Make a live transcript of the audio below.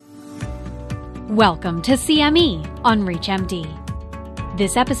Welcome to CME on ReachMD.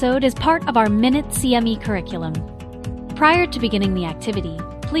 This episode is part of our Minute CME curriculum. Prior to beginning the activity,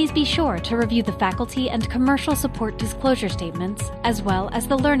 please be sure to review the faculty and commercial support disclosure statements, as well as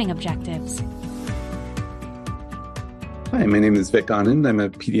the learning objectives. Hi, my name is Vikram Anand. I'm a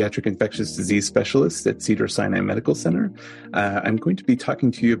pediatric infectious disease specialist at Cedars-Sinai Medical Center. I'm going to be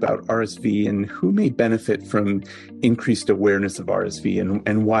talking to you about RSV and who may benefit from increased awareness of RSV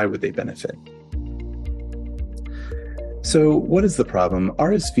and why would they benefit. So what is the problem?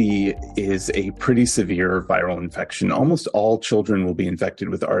 RSV is a pretty severe viral infection. Almost all children will be infected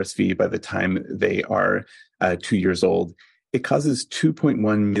with RSV by the time they are 2 years old. It causes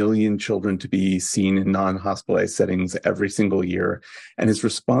 2.1 million children to be seen in non-hospitalized settings every single year and is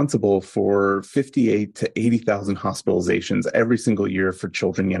responsible for 58 to 80,000 hospitalizations every single year for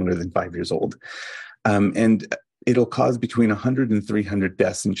children younger than 5 years old. And it'll cause between 100 and 300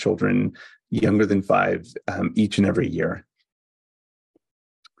 deaths in children younger than 5 each and every year.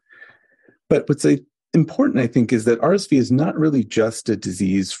 But what's important, I think, is that RSV is not really just a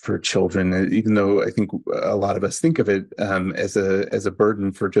disease for children, even though I think a lot of us think of it as a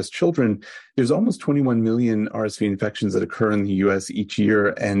burden for just children. There's almost 21 million RSV infections that occur in the U.S. each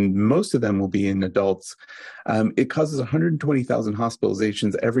year, and most of them will be in adults. It causes 120,000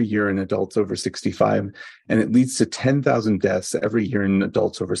 hospitalizations every year in adults over 65, and it leads to 10,000 deaths every year in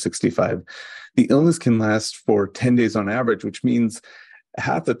adults over 65. The illness can last for 10 days on average, which means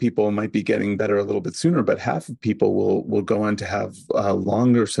half of people might be getting better a little bit sooner, but half of people will go on to have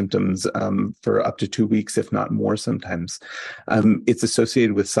longer symptoms for up to 2 weeks, if not more sometimes. It's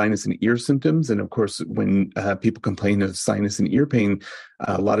associated with sinus and ear symptoms. And of course, when people complain of sinus and ear pain,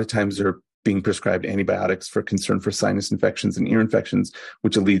 a lot of times they're being prescribed antibiotics for concern for sinus infections and ear infections,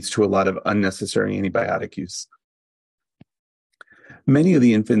 which leads to a lot of unnecessary antibiotic use. Many of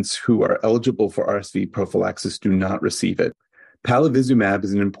the infants who are eligible for RSV prophylaxis do not receive it. Palivizumab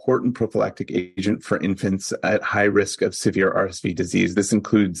is an important prophylactic agent for infants at high risk of severe RSV disease. This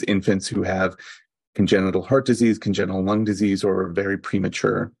includes infants who have congenital heart disease, congenital lung disease, or are very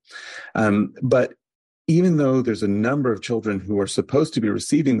premature. But even though there's a number of children who are supposed to be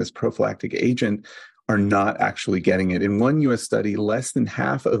receiving this prophylactic agent, are not actually getting it. In one U.S. study, less than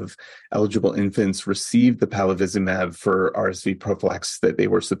half of eligible infants received the palivizumab for RSV prophylaxis that they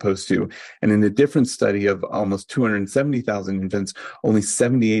were supposed to. And in a different study of almost 270,000 infants, only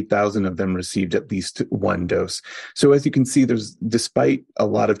 78,000 of them received at least one dose. So as you can see, despite a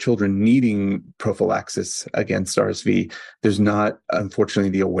lot of children needing prophylaxis against RSV, there's not,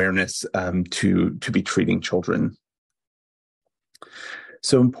 unfortunately, the awareness to be treating children.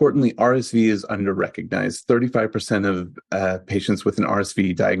 So importantly, RSV is under-recognized. 35% of patients with an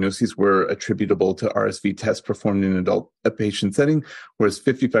RSV diagnosis were attributable to RSV tests performed in an adult patient setting, whereas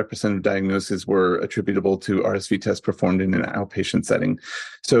 55% of diagnoses were attributable to RSV tests performed in an outpatient setting.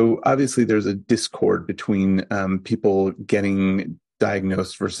 So obviously there's a discord between people getting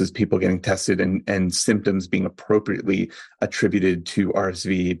diagnosed versus people getting tested and symptoms being appropriately attributed to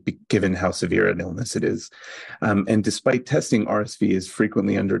RSV given how severe an illness it is. And despite testing, RSV is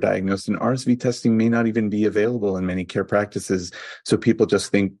frequently underdiagnosed, and RSV testing may not even be available in many care practices. So people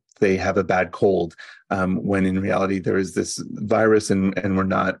just think they have a bad cold, when in reality there is this virus and we're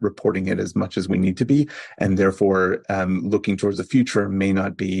not reporting it as much as we need to be. And therefore, looking towards the future may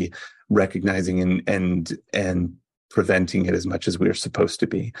not be recognizing and preventing it as much as we are supposed to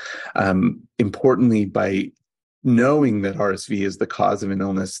be. Importantly, by knowing that RSV is the cause of an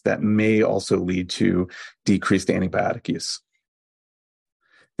illness, that may also lead to decreased antibiotic use.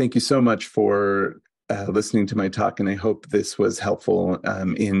 Thank you so much for listening to my talk, and I hope this was helpful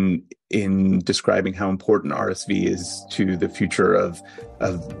in describing how important RSV is to the future of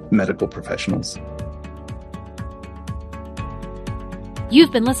medical professionals.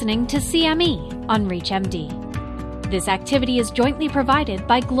 You've been listening to CME on ReachMD. This activity is jointly provided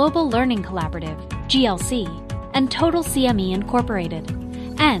by Global Learning Collaborative, GLC, and Total CME Incorporated,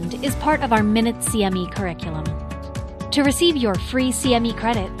 and is part of our Minute CME curriculum. To receive your free CME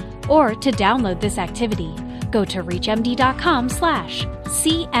credit or to download this activity, go to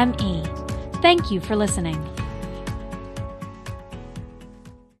reachmd.com/CME. Thank you for listening.